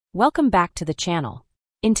Welcome back to the channel.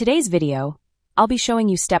 In today's video, I'll be showing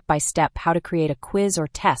you step-by-step how to create a quiz or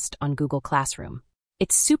test on Google Classroom.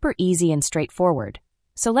 It's super easy and straightforward,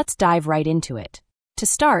 so let's dive right into it. To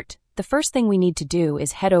start, the first thing we need to do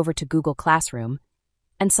is head over to Google Classroom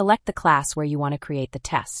and select the class where you want to create the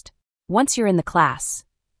test. Once you're in the class,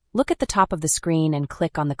 look at the top of the screen and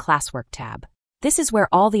click on the Classwork tab. This is where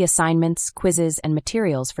all the assignments, quizzes, and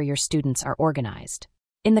materials for your students are organized.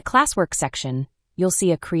 In the Classwork section, you'll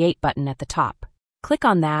see a Create button at the top. Click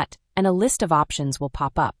on that, and a list of options will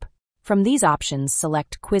pop up. From these options,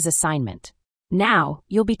 select Quiz Assignment. Now,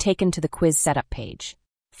 you'll be taken to the quiz setup page.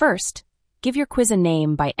 First, give your quiz a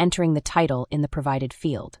name by entering the title in the provided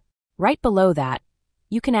field. Right below that,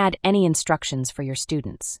 you can add any instructions for your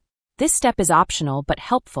students. This step is optional but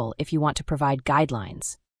helpful if you want to provide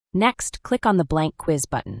guidelines. Next, click on the Blank Quiz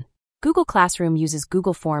button. Google Classroom uses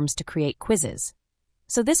Google Forms to create quizzes,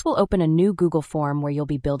 so this will open a new Google form where you'll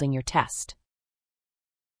be building your test.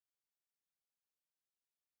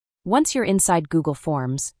 Once you're inside Google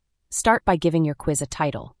Forms, start by giving your quiz a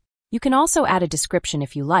title. You can also add a description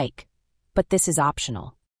if you like, but this is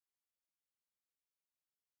optional.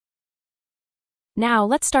 Now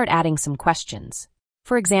let's start adding some questions.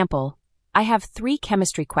 For example, I have 3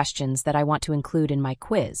 chemistry questions that I want to include in my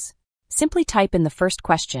quiz. Simply type in the first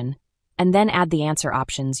question, and then add the answer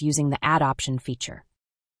options using the Add Option feature.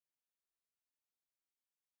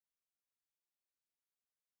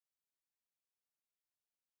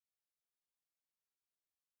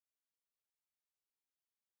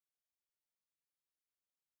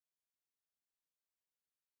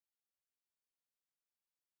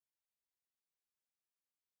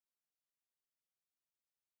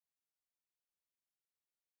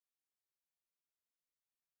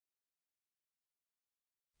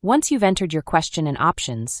 Once you've entered your question and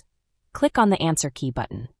options, click on the Answer key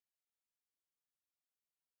button.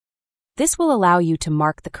 This will allow you to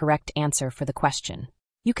mark the correct answer for the question.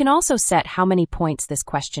 You can also set how many points this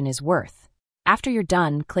question is worth. After you're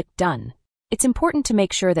done, click Done. It's important to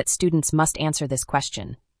make sure that students must answer this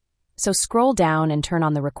question, so scroll down and turn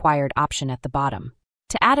on the required option at the bottom.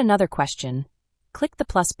 To add another question, click the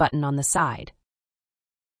plus button on the side.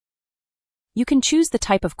 You can choose the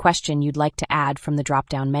type of question you'd like to add from the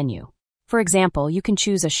drop-down menu. For example, you can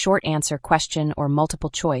choose a short answer question or multiple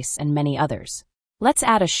choice and many others. Let's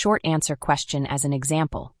add a short answer question as an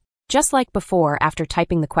example. Just like before, after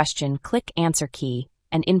typing the question, click Answer key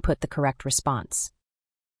and input the correct response.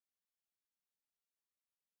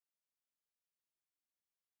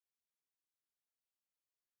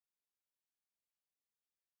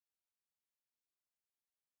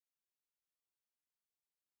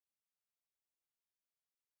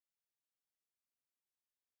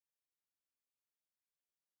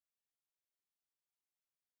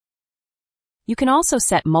 You can also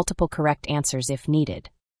set multiple correct answers if needed.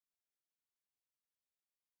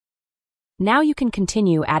 Now you can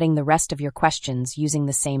continue adding the rest of your questions using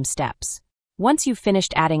the same steps. Once you've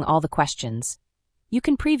finished adding all the questions, you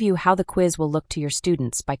can preview how the quiz will look to your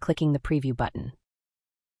students by clicking the Preview button.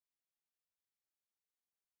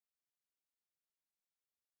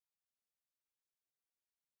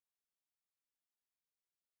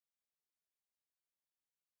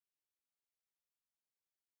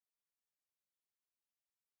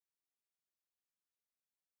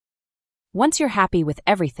 Once you're happy with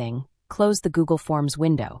everything, close the Google Forms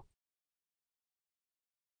window.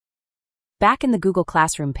 Back in the Google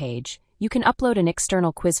Classroom page, you can upload an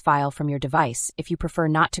external quiz file from your device if you prefer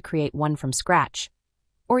not to create one from scratch,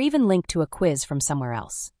 or even link to a quiz from somewhere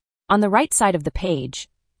else. On the right side of the page,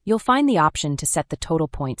 you'll find the option to set the total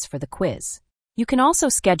points for the quiz. You can also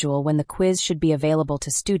schedule when the quiz should be available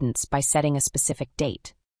to students by setting a specific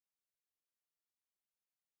date.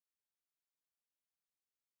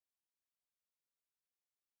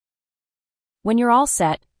 When you're all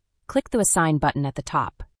set, click the Assign button at the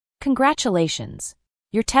top. Congratulations!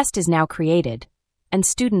 Your test is now created, and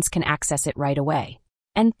students can access it right away.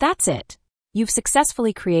 And that's it! You've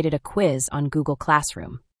successfully created a quiz on Google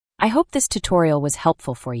Classroom. I hope this tutorial was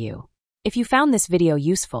helpful for you. If you found this video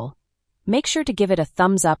useful, make sure to give it a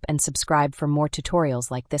thumbs up and subscribe for more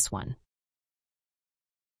tutorials like this one.